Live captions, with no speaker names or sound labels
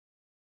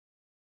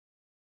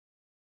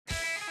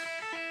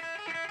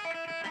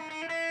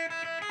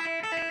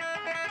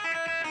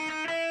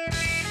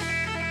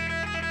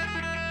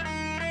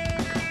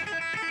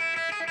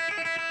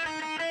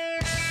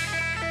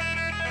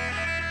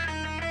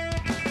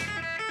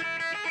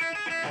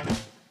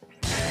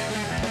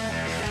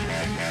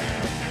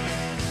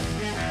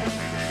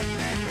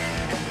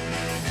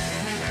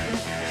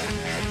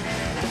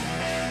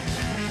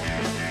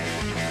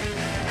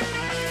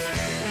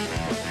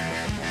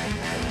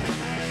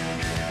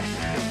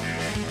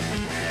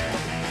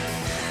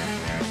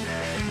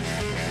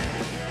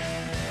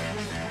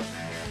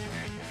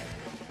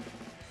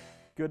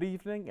Good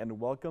evening and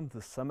welcome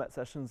to Summit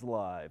Sessions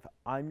Live.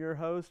 I'm your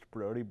host,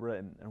 Brody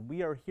Britton, and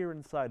we are here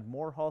inside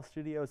Moore Hall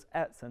Studios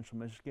at Central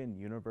Michigan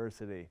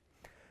University.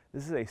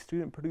 This is a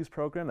student-produced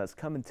program that's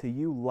coming to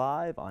you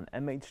live on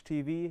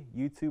MHTV,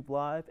 YouTube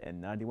Live,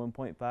 and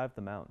 91.5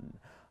 The Mountain.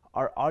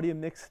 Our audio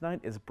mix tonight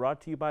is brought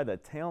to you by the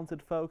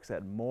talented folks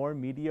at Moore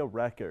Media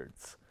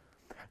Records.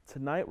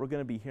 Tonight we're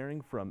going to be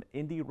hearing from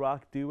indie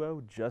rock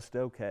duo Just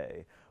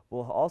OK.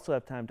 We'll also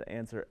have time to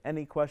answer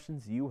any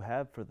questions you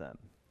have for them.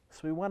 So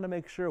we want to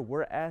make sure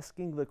we're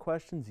asking the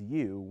questions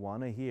you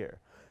want to hear.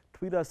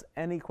 Tweet us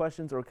any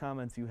questions or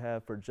comments you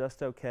have for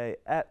Just OK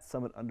at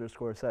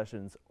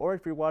Summit_Sessions, or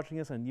if you're watching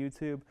us on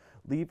YouTube,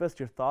 leave us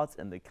your thoughts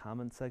in the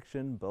comment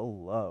section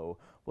below.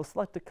 We'll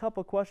select a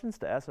couple questions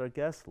to ask our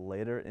guests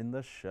later in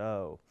the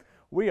show.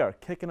 We are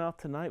kicking off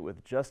tonight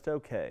with Just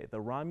OK. The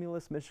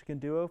Romulus, Michigan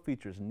duo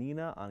features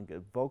Nina on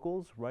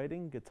vocals,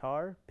 writing,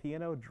 guitar,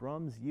 piano,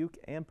 drums, uke,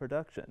 and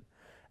production,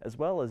 as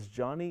well as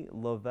Johnny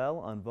Lovell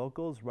on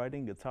vocals,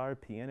 writing, guitar,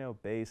 piano,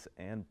 bass,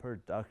 and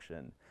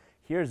production.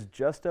 Here's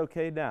Just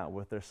OK now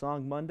with their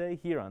song Monday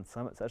here on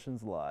Summit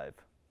Sessions Live.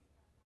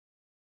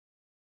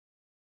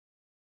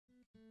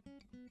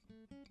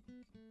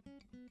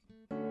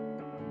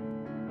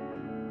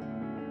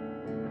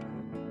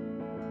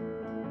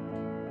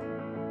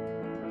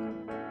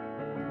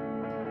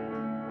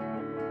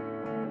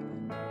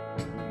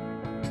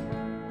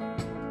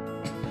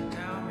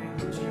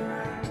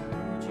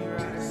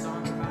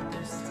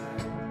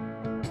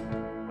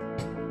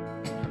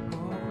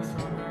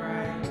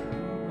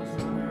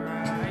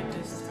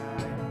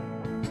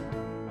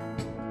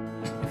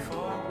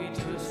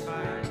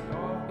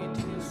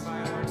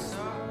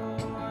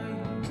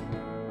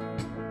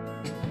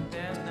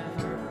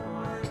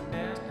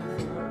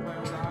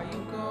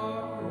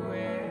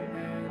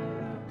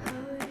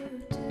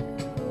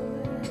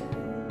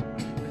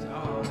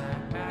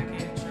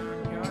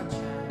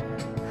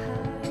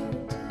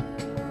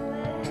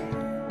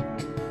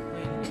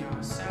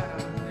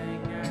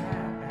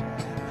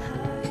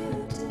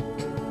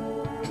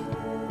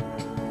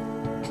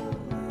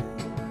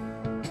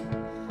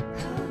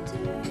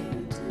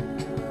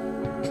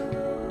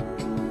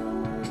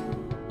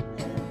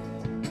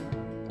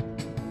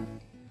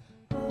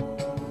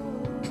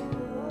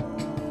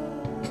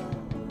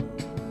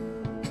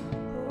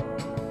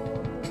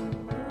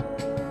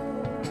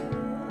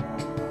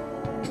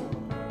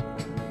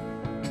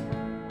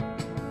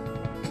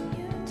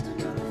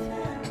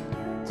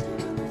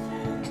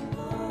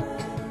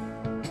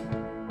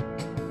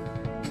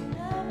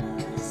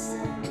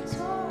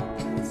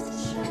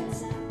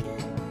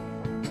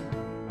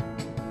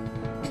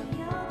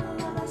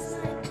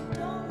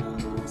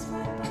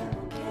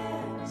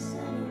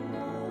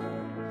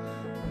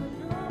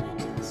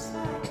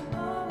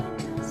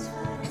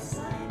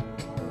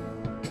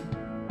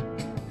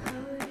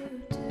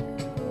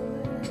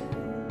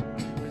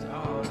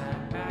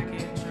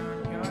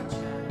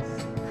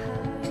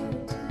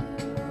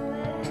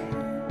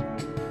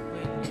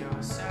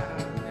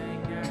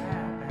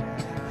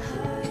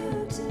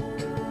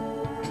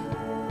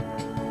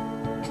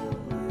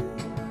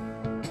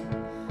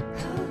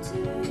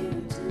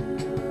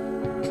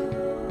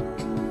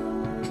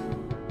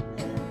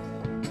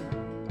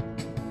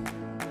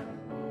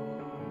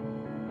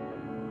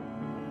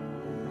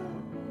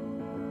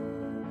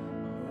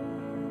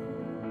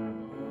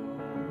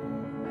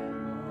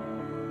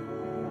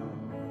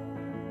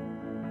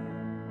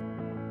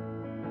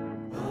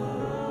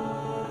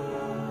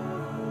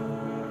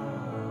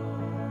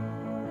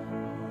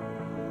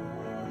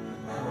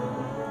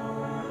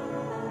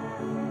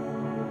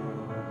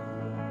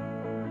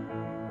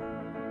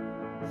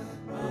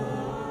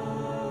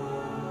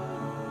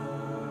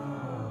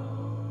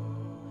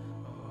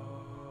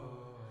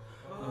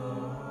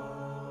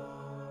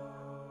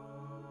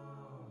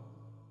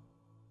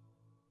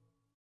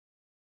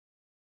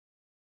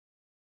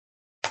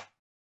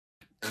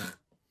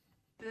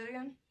 Do that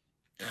again?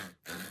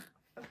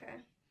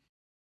 Okay.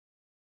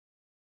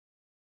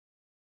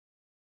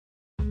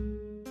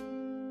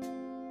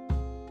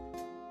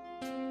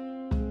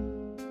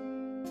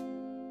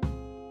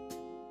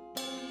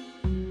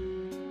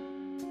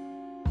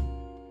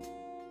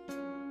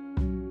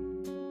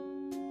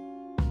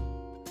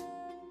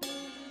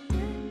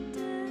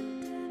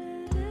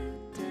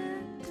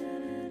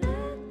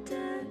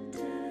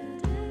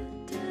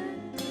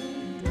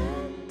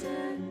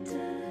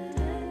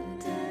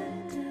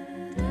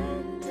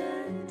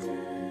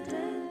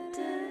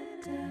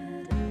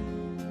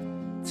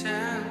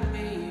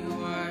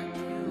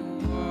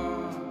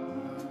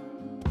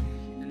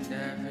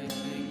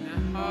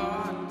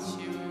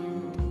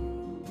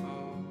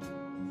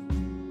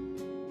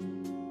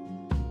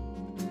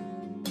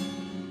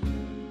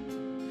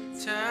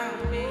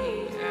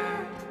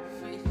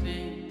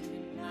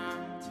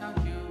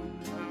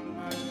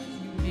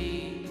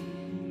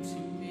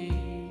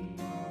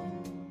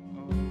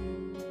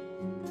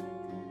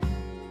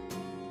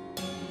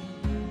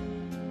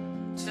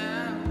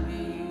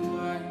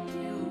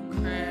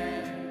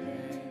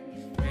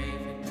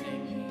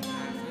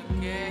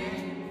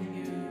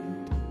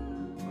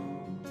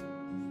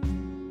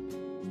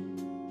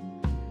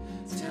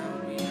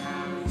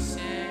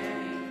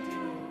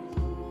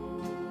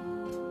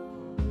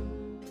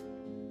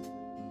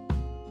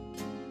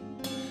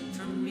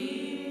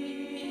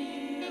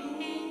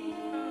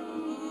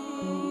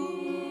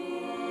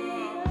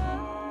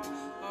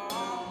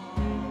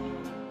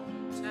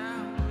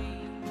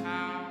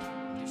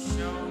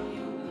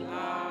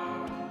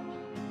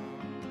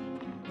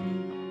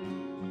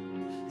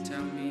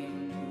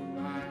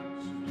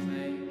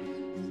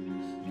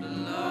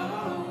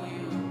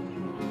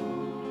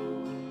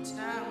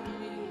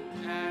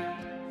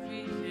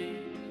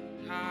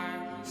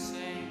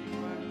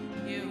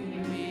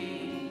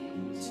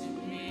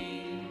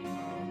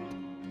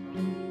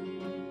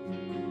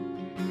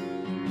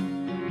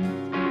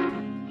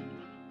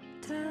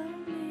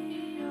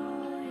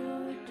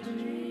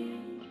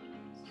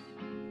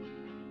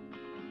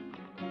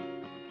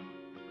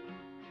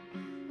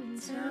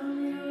 Tell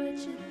me what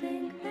you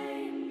think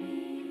they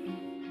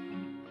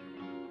mean.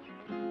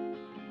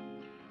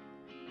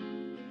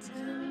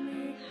 Tell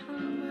me how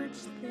much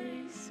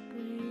they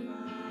scream.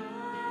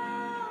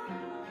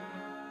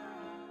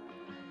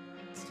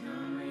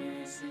 Tell me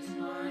this is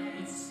what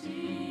it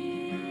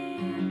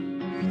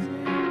seems.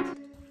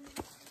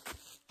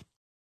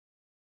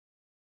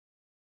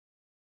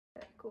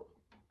 Okay, cool.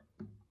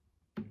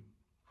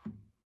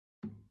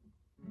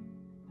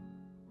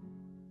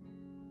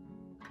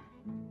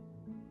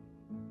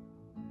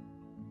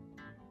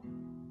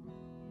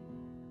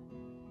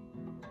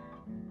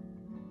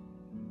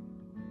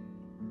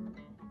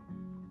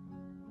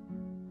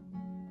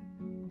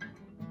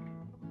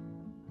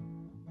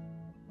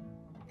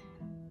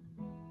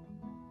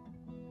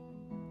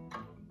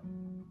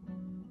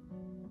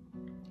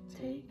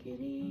 Take it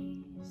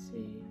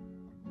easy.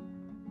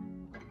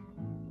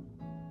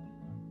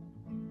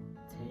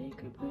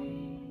 Take a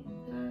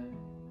breather.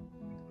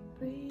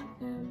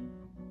 Breathe in.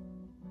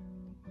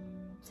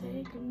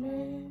 Take a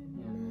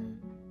minute.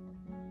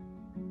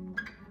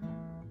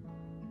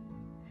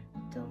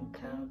 Don't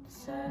count the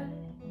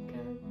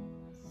seconds.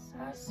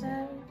 I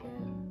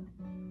second.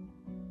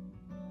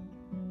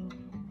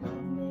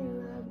 Love me,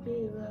 love me,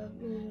 love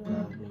me,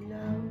 love me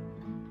now.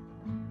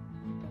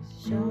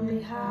 Show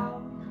me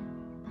how.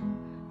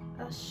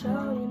 I'll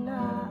show you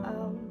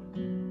now.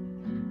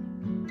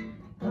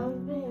 Love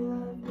me,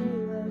 love me,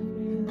 love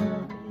me,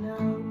 love me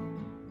now.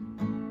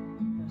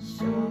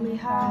 Show me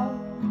how.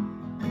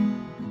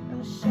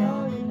 I'll show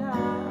you now.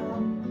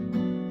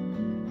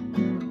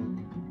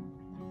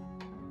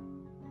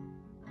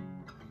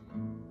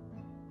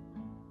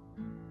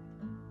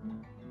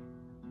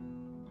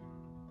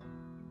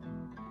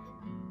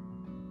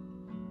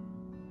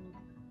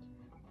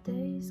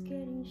 Days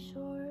getting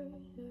shorter.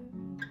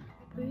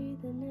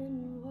 Breathing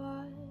in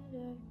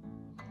water.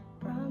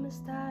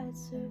 Promised I'd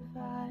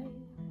survive,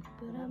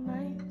 but I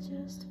might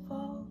just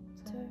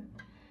falter.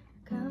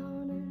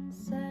 Counting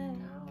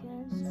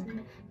seconds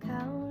and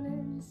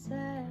counting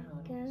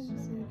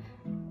seconds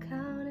and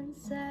counting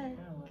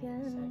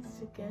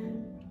seconds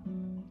again.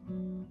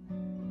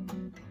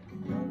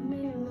 Love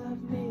me,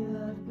 love me,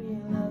 love me,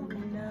 love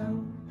me now.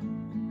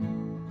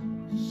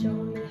 Show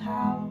me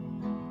how.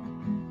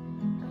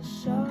 I'll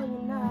show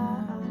you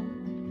now.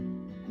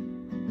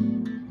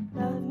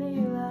 Love me,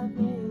 love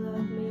me,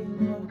 love me,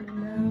 love me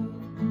now.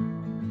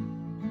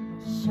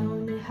 Show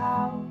me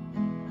how.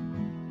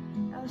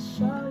 I'll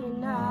show you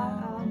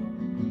now.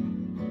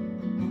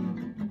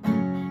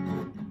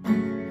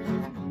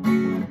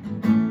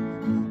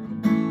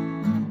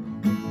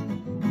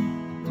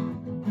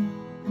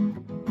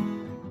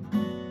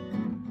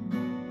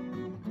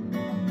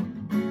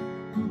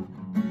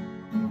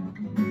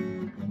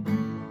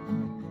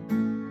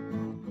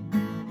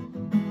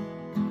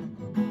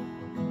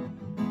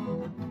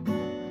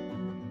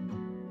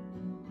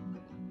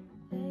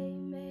 They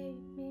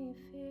make me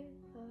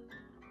feel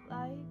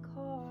like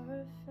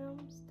horror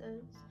films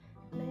does,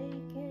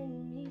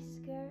 making me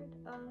scared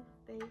of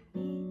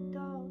baby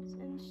dolls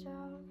and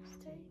showers.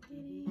 Take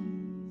it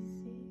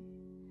easy,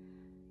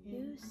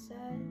 you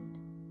said.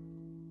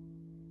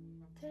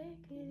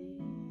 Take it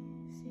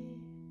easy,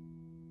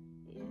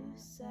 you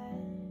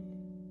said.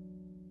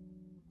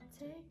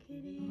 Take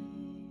it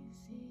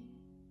easy,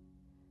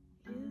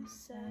 you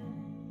said.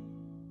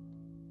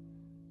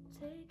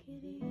 Take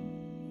it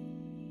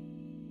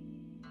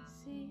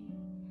easy,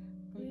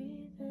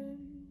 breathe in.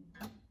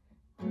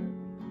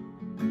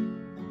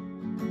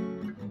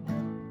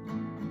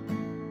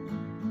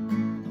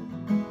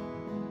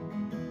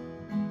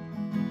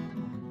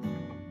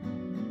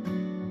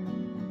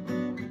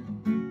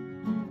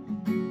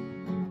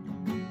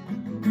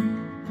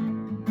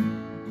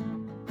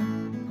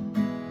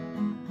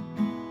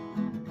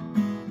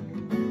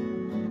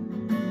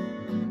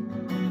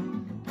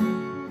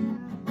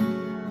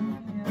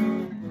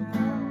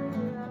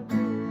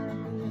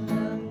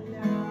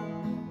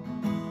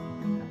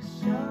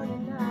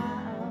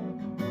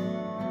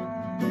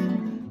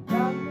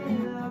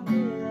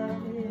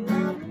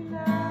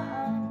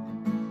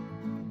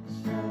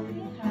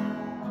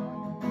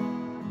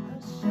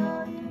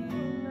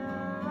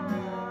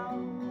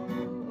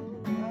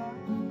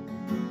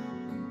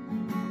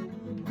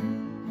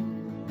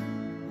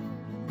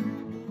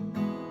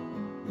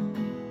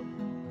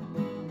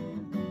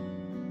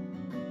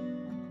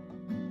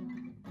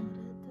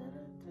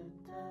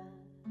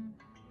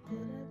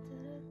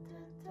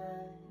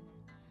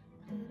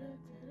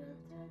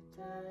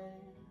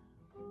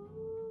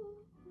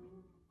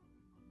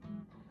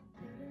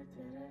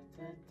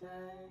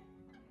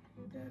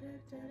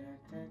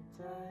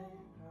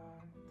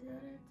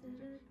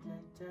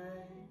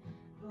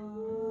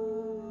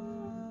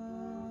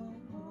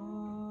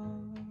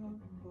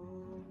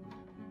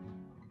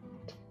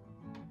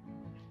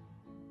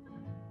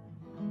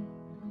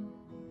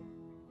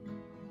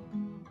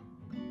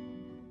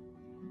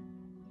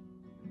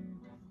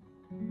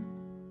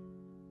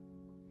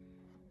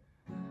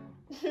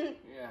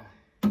 Yeah.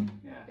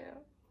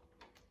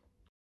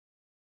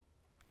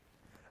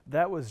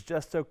 That was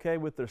Just Okay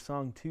with their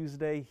song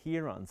Tuesday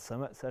here on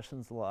Summit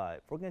Sessions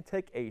Live. We're going to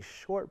take a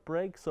short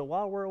break, so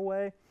while we're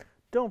away,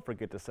 don't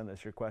forget to send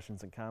us your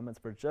questions and comments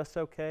for Just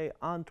Okay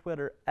on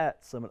Twitter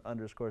at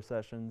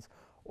Summit_Sessions,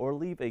 or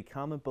leave a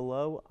comment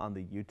below on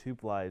the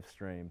YouTube live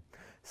stream.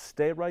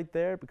 Stay right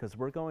there because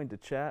we're going to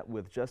chat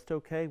with Just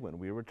Okay when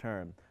we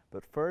return.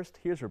 But first,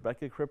 here's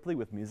Rebecca Cripley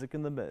with Music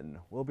in the Mitten.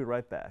 We'll be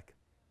right back.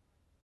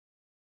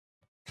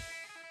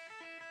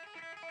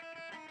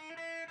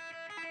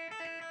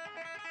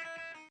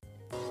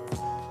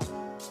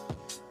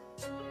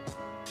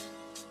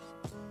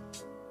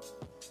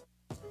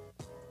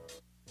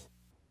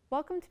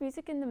 Welcome to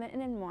Music in the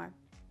Mitten and More,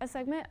 a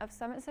segment of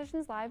Summit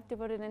Sessions Live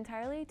devoted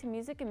entirely to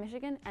music in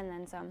Michigan and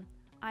then some.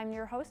 I'm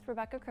your host,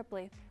 Rebecca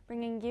Cripley,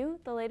 bringing you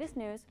the latest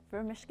news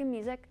for Michigan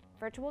music,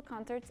 virtual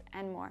concerts,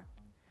 and more.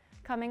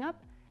 Coming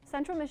up,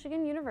 Central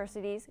Michigan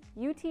University's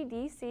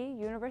UTDC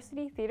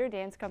University Theater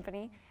Dance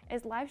Company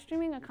is live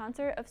streaming a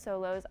concert of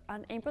solos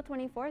on April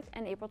 24th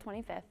and April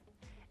 25th.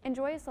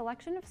 Enjoy a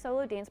selection of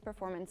solo dance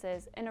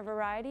performances in a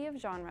variety of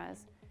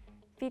genres,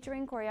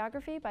 featuring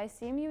choreography by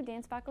CMU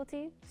dance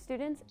faculty,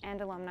 students, and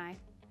alumni.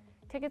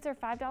 Tickets are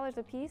 $5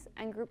 apiece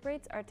and group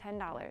rates are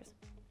 $10.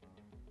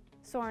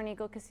 Soaring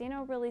Eagle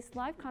Casino released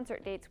live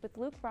concert dates with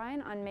Luke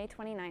Bryan on May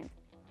 29th.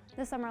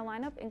 The summer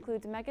lineup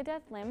includes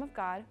Megadeth Lamb of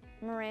God,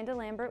 Miranda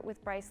Lambert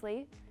with Bryce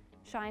Lee,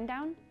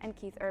 Shinedown, and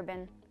Keith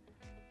Urban.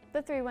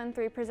 The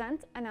 313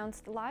 Presents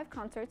announced live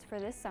concerts for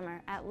this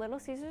summer at Little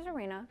Caesars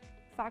Arena,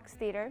 Fox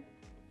Theater,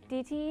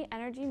 DTE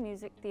Energy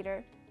Music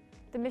Theater,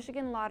 the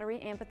Michigan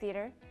Lottery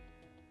Amphitheater,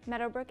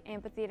 Meadowbrook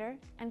Amphitheater,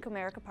 and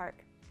Comerica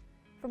Park.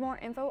 For more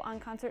info on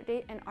concert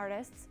date and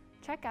artists,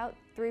 check out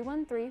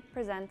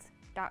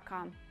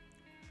 313presents.com.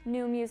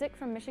 New music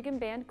from Michigan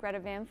band Greta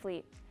Van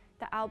Fleet.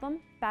 The album,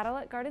 Battle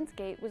at Garden's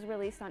Gate, was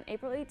released on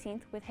April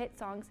 18th with hit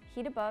songs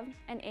Heat Above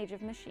and Age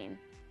of Machine.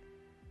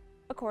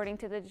 According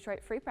to the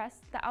Detroit Free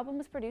Press, the album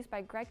was produced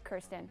by Greg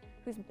Kurstin,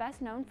 who's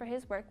best known for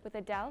his work with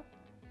Adele,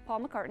 Paul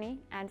McCartney,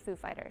 and Foo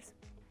Fighters.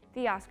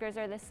 The Oscars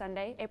are this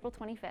Sunday, April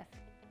 25th.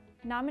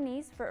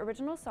 Nominees for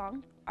Original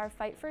Song are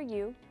Fight for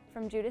You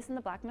from Judas and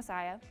the Black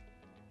Messiah,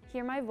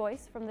 Hear My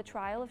Voice from The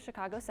Trial of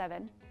Chicago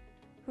 7,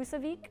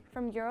 Husavik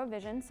from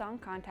Eurovision Song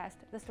Contest,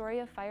 The Story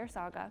of Fire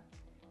Saga,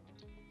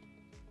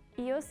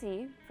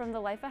 EOC from The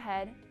Life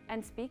Ahead,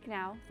 and Speak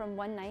Now from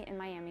One Night in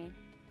Miami.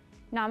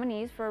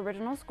 Nominees for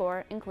Original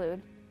Score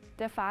include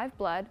Da 5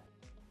 Blood,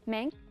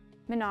 Mank,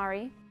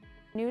 Minari,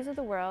 News of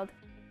the World,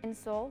 and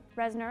Soul,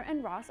 Reznor,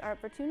 and Ross are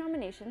up for 2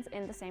 nominations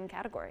in the same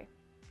category.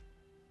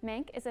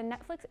 Mank is a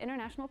Netflix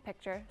international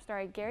picture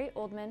starring Gary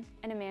Oldman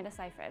and Amanda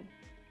Seyfried.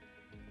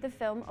 The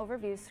film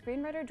overviews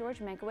screenwriter George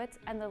Mankiewicz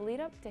and the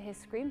lead-up to his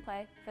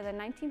screenplay for the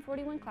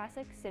 1941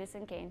 classic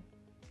Citizen Kane.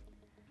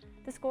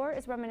 The score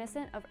is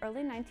reminiscent of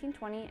early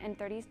 1920s and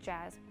 30s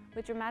jazz,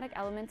 with dramatic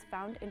elements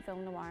found in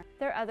film noir.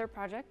 Their other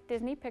project,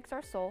 Disney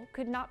Pixar Soul,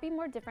 could not be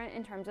more different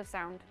in terms of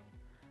sound.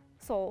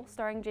 Soul,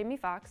 starring Jamie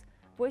Foxx,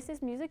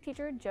 voices music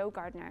teacher Joe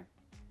Gardner.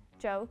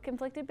 Joe,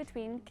 conflicted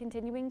between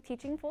continuing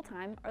teaching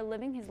full-time or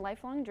living his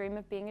lifelong dream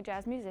of being a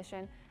jazz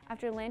musician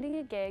after landing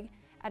a gig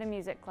at a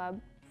music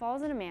club,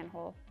 falls in a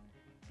manhole.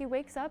 He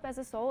wakes up as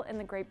a soul in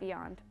the great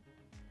beyond.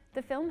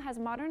 The film has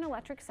modern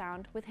electric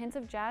sound with hints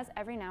of jazz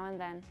every now and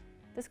then.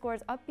 The score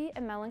is upbeat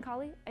and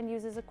melancholy and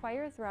uses a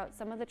choir throughout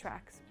some of the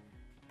tracks.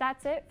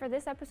 That's it for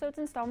this episode's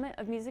installment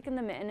of Music in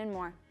the Mitten and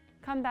More.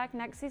 Come back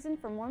next season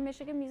for more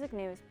Michigan music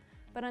news.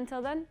 But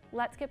until then,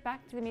 let's get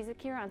back to the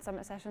music here on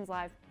Summit Sessions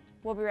Live.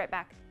 We'll be right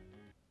back.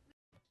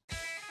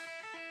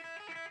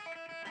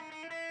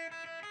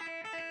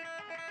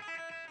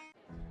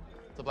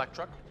 The black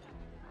truck?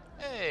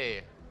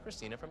 Hey,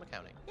 Christina from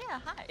accounting. Yeah,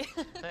 hi.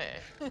 Hey,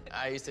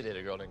 I used to date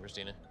a girl named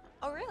Christina.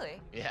 Oh,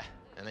 really? Yeah,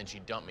 and then she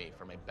dumped me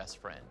for my best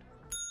friend.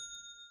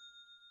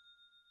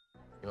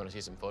 You want to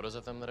see some photos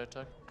of them that I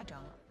took? I don't.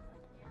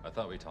 I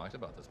thought we talked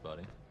about this,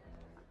 buddy.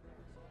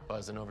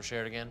 Buzzed and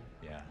overshared again?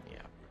 Yeah,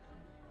 Yeah.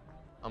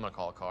 I'm gonna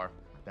call a car.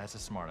 that's a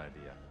smart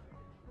idea.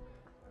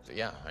 So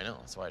yeah, I know,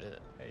 that's why I did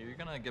it. Hey, you're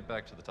gonna get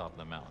back to the top of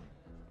the mountain.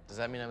 Does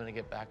that mean I'm gonna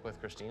get back with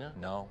Christina?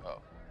 No.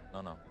 Oh.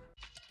 No.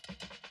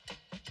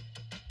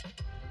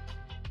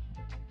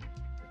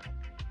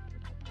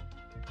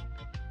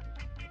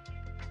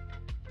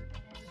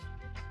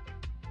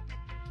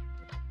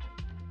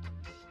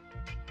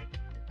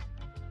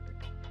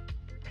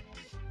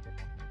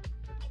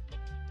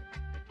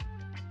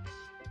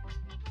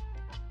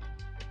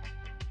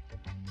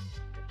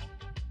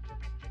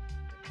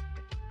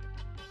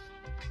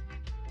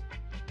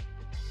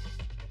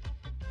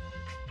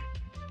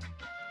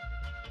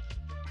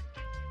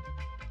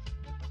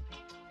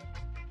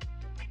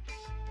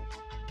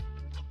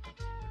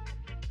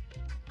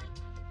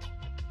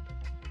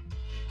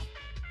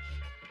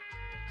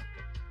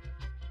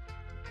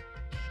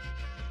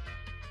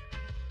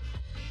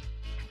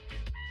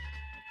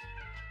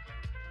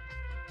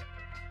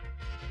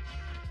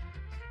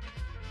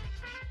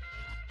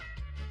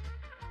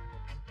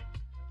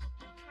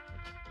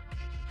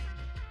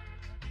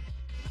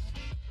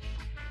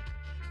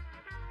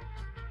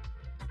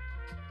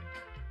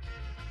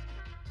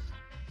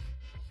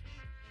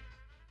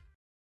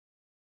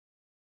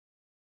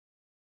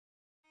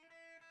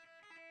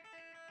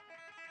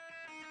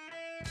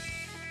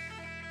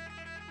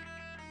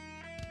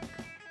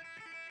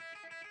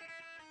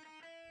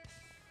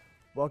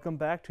 Welcome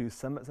back to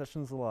Summit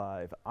Sessions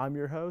Live. I'm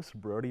your host,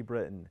 Brody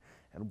Britton,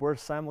 and we're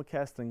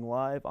simulcasting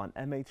live on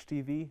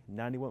MHTV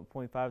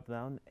 91.5 The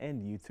Mountain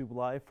and YouTube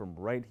Live from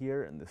right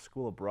here in the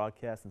School of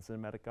Broadcast and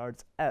Cinematic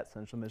Arts at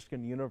Central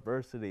Michigan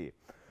University.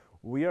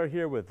 We are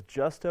here with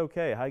Just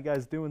Okay. How you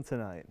guys doing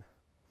tonight?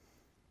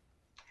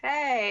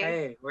 Hey.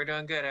 Hey, we're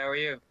doing good. How are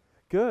you?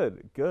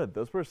 Good, good.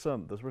 Those were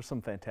some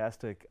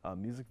fantastic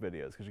music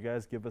videos. Could you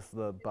guys give us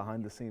the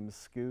behind-the-scenes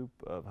scoop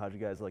of how you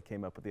guys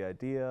came up with the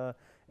idea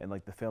and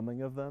the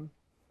filming of them?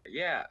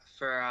 Yeah,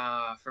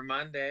 for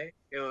Monday,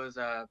 it was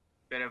a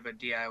bit of a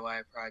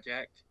DIY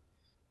project.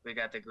 We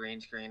got the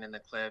green screen and the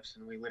clips,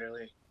 and we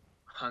literally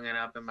hung it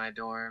up in my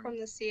dorm. From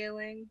the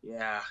ceiling.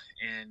 Yeah,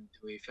 and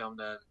we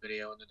filmed a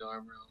video in the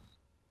dorm room,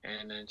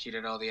 and then she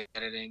did all the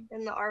editing.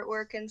 And the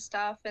artwork and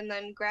stuff, and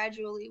then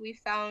gradually we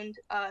found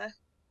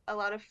a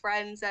lot of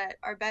friends that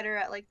are better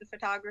at the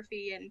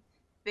photography and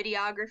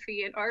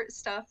videography and art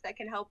stuff that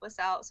can help us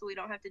out, so we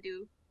don't have to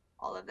do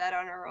all of that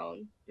on our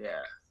own.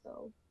 Yeah.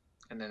 So.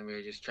 And then we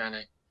were just trying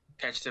to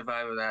catch the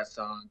vibe of that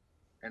song,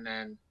 and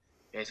then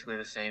basically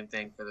the same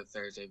thing for the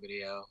Thursday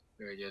video.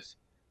 We were just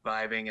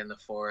vibing in the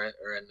forest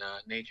or in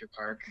the nature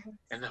park,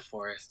 in the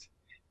forest,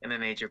 in the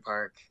nature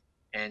park,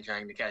 and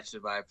trying to catch the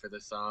vibe for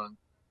the song.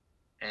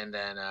 And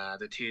then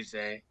the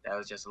Tuesday, that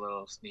was just a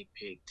little sneak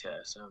peek to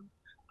some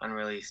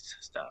unreleased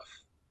stuff.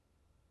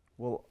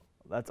 Well,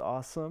 that's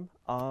awesome.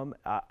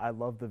 I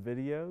love the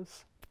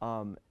videos.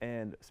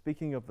 And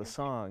speaking of the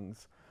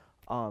songs,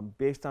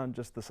 based on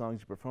just the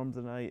songs you performed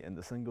tonight and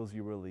the singles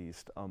you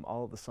released,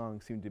 all of the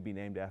songs seem to be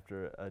named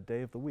after a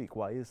day of the week.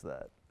 Why is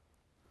that?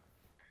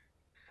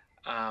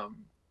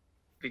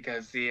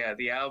 Because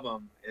the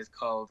album is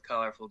called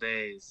Colorful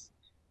Days.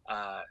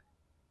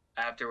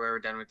 After we're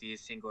done with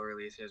these single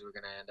releases, we're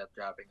gonna end up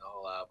dropping a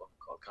whole album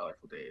called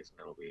Colorful Days,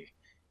 and it'll be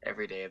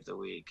every day of the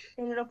week.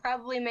 And it'll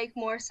probably make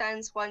more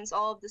sense once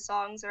all of the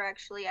songs are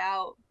actually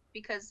out,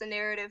 because the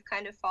narrative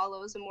kind of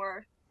follows a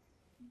more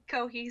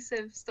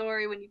cohesive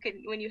story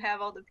when you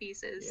have all the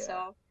pieces. Yeah.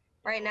 So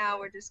right now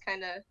we're just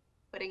kind of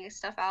putting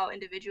stuff out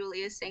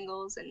individually as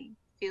singles and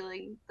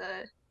feeling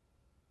the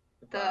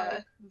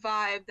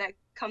vibe that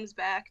comes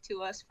back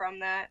to us from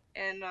that.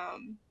 And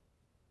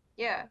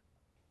yeah.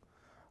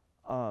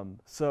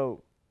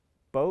 So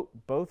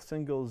both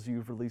singles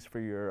you've released for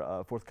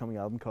your forthcoming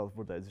album,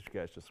 Colorful Days, that you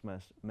guys just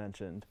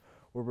mentioned,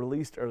 were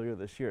released earlier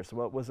this year. So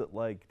what was it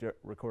like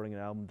recording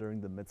an album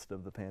during the midst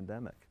of the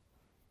pandemic?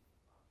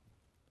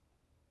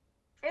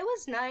 It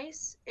was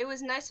nice. It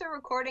was nicer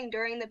recording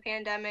during the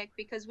pandemic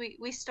because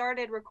we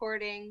started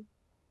recording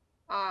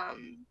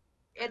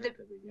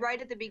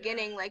right at the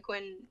beginning,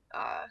 when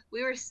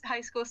we were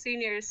high school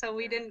seniors, so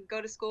we didn't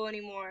go to school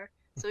anymore.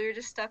 So we were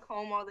just stuck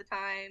home all the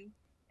time.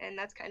 And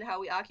that's kind of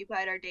how we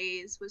occupied our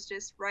days, was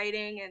just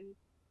writing and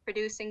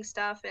producing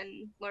stuff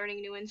and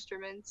learning new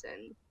instruments.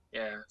 And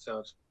yeah, so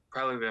it's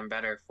probably been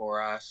better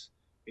for us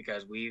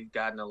because we've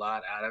gotten a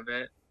lot out of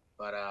it.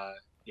 But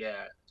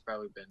yeah, it's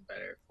probably been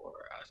better for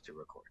us to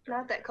record.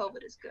 Not that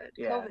COVID is good.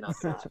 Yeah, COVID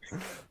sucks.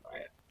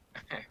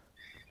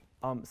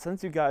 Right.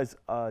 Since you guys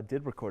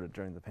did record it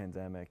during the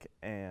pandemic,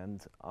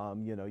 and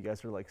you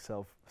guys are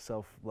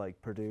self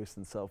produced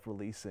and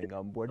self-releasing,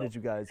 where did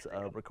you guys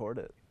record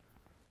it?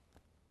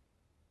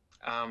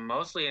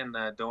 Mostly in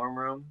the dorm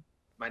room,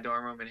 my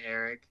dorm room in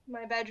Herrick.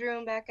 My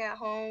bedroom back at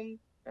home.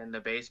 And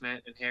the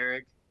basement in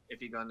Herrick.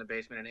 If you go in the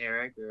basement in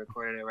Herrick, we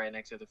recorded it right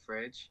next to the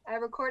fridge. I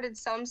recorded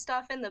some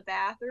stuff in the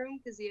bathroom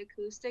because the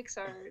acoustics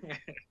are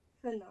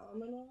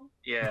phenomenal.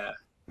 Yeah,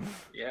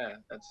 yeah,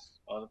 that's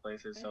all the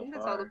places so far. I think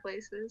that's all the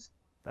places.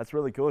 That's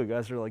really cool. You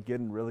guys are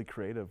getting really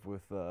creative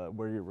with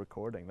where you're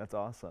recording. That's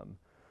awesome.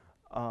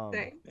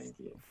 Thanks. Thank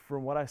you.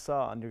 From what I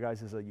saw on your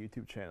guys'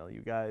 YouTube channel,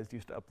 you guys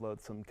used to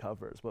upload some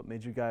covers. What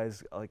made you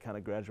guys kind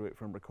of graduate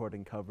from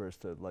recording covers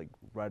to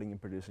writing and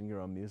producing your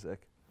own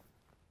music?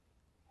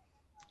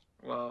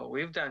 Well,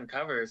 we've done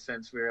covers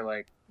since we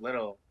were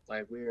little.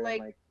 We were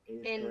in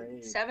 8th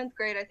grade. 7th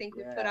grade, I think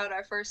we put out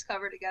our first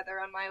cover together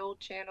on my old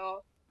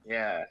channel.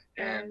 Yeah,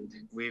 and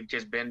we've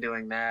just been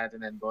doing that,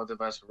 and then both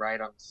of us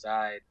write on the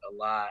side a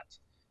lot.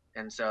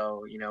 And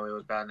so, it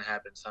was bound to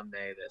happen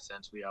someday that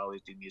since we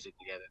always do music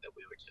together, that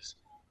we would just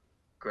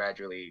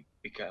gradually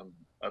become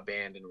a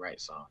band and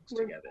write songs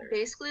together.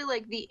 Basically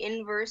the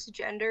inverse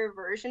gender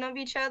version of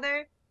each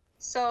other.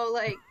 So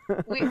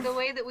the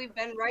way that we've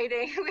been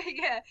writing,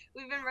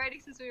 we've been writing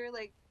since we were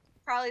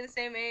probably the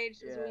same age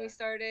as when we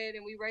started,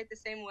 and we write the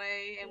same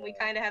way, and we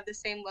kind of have the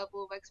same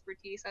level of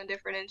expertise on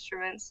different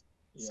instruments.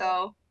 Yeah.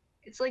 So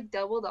it's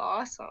double the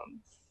awesome.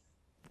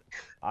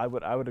 I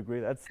would agree.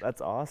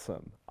 That's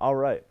awesome. All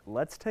right,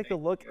 let's take a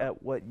look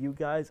at what you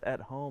guys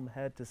at home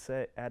had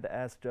to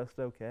ask Just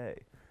Okay.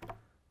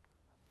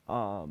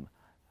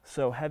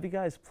 So have you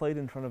guys played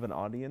in front of an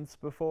audience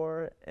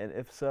before? And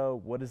if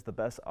so, what is the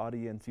best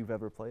audience you've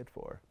ever played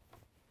for?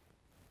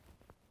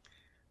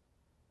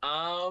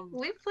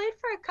 We played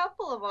for a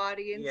couple of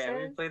audiences. Yeah,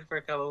 we played for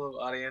a couple of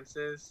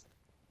audiences.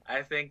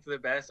 I think the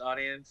best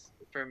audience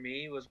for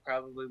me was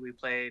probably we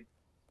played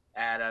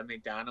at a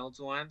McDonald's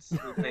once.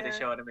 We played a Yeah.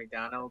 show at a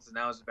McDonald's, and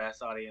that was the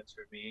best audience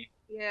for me.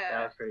 That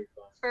Yeah. was pretty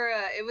fun. For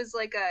it was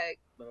like a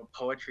Little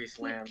poetry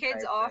slam. keep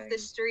kids type off the thing.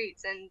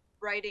 streets and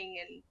writing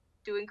and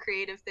doing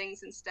creative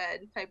things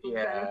instead type of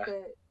Yeah.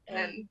 benefit,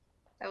 and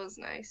that was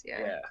nice.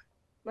 Yeah.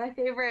 My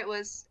favorite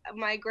was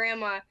my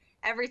grandma.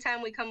 Every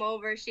time we come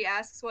over, she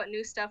asks what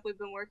new stuff we've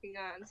been working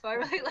on. So I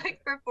really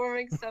like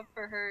performing stuff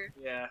for her.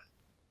 Yeah.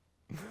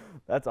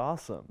 That's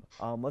awesome.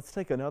 Let's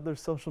take another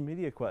social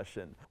media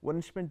question. What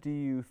instrument do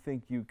you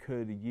think you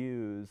could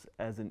use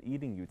as an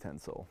eating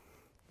utensil?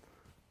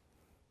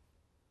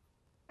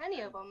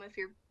 Any of them,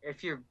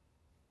 If you're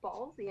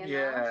ballsy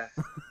enough.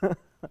 Yeah.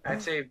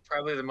 I'd say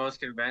probably the most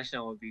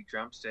conventional would be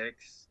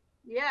drumsticks.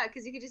 Yeah,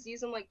 because you could just use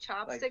them like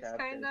chopsticks, chopsticks,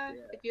 kind of.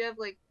 yeah. If you have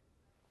like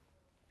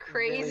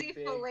Really crazy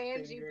big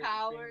phalange fingers-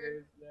 power.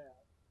 fingers,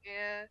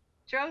 Yeah.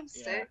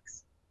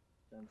 Drumsticks.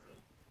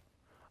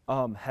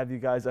 Yeah. Have you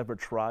guys ever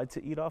tried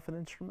to eat off an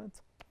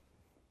instrument?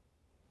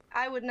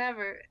 I would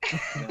never.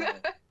 No.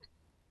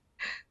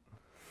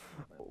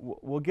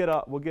 We'll get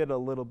a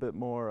little bit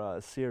more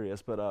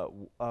serious, but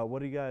what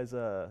do you guys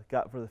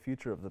got for the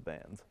future of the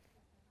band?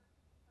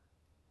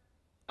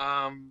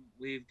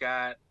 We've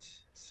got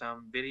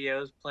some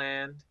videos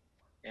planned,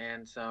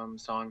 and some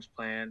songs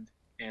planned,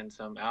 and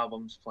some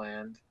albums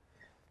planned.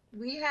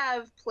 We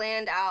have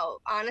planned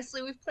out,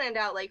 honestly, we've planned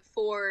out like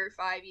 4 or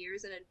 5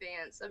 years in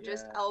advance of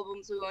just Yeah.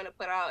 albums we want to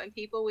put out and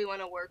people we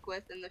want to work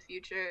with in the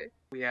future.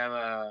 We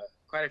have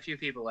quite a few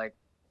people like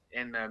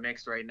in the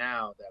mix right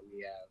now that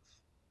we have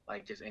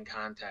like just in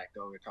contact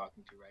or we're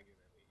talking to regularly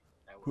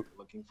that we're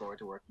looking forward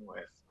to working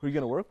with. Who are you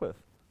gonna work with?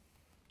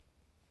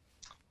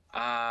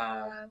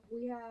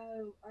 We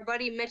have our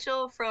buddy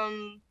Mitchell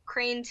from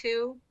Crane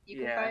 2. You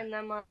can Yeah. find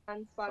them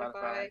on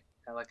Spotify.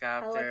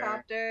 Helicopter,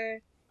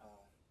 Helicopter.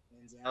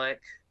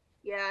 Angelic,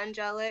 Yeah,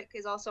 Angelic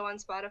is also on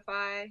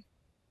Spotify.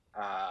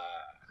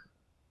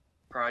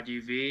 Prod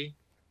UV.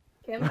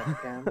 Kim.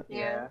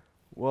 Yeah.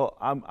 Well,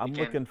 I'm You can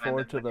looking find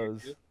forward to them on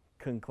those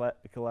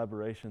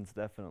collaborations,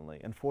 definitely.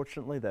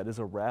 Unfortunately, that is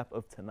a wrap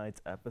of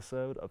tonight's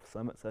episode of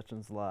Summit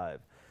Sessions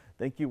Live.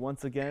 Thank you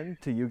once again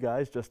to you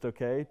guys, Just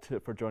Okay,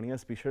 for joining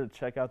us. Be sure to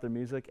check out their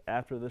music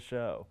after the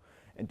show.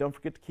 And don't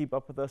forget to keep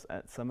up with us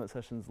at Summit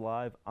Sessions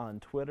Live on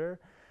Twitter.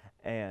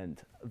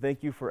 And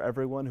thank you for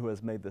everyone who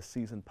has made this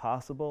season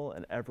possible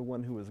and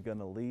everyone who is going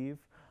to leave.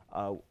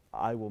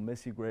 I will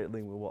miss you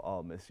greatly, and we will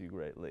all miss you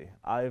greatly.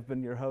 I have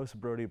been your host,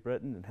 Brody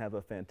Britton, and have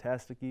a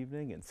fantastic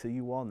evening, and see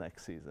you all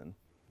next season.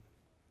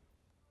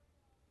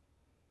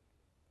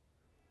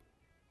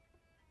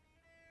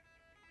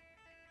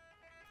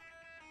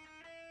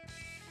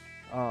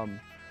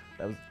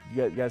 That was,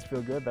 you guys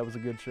feel good? That was a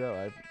good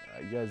show.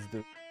 You guys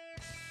did.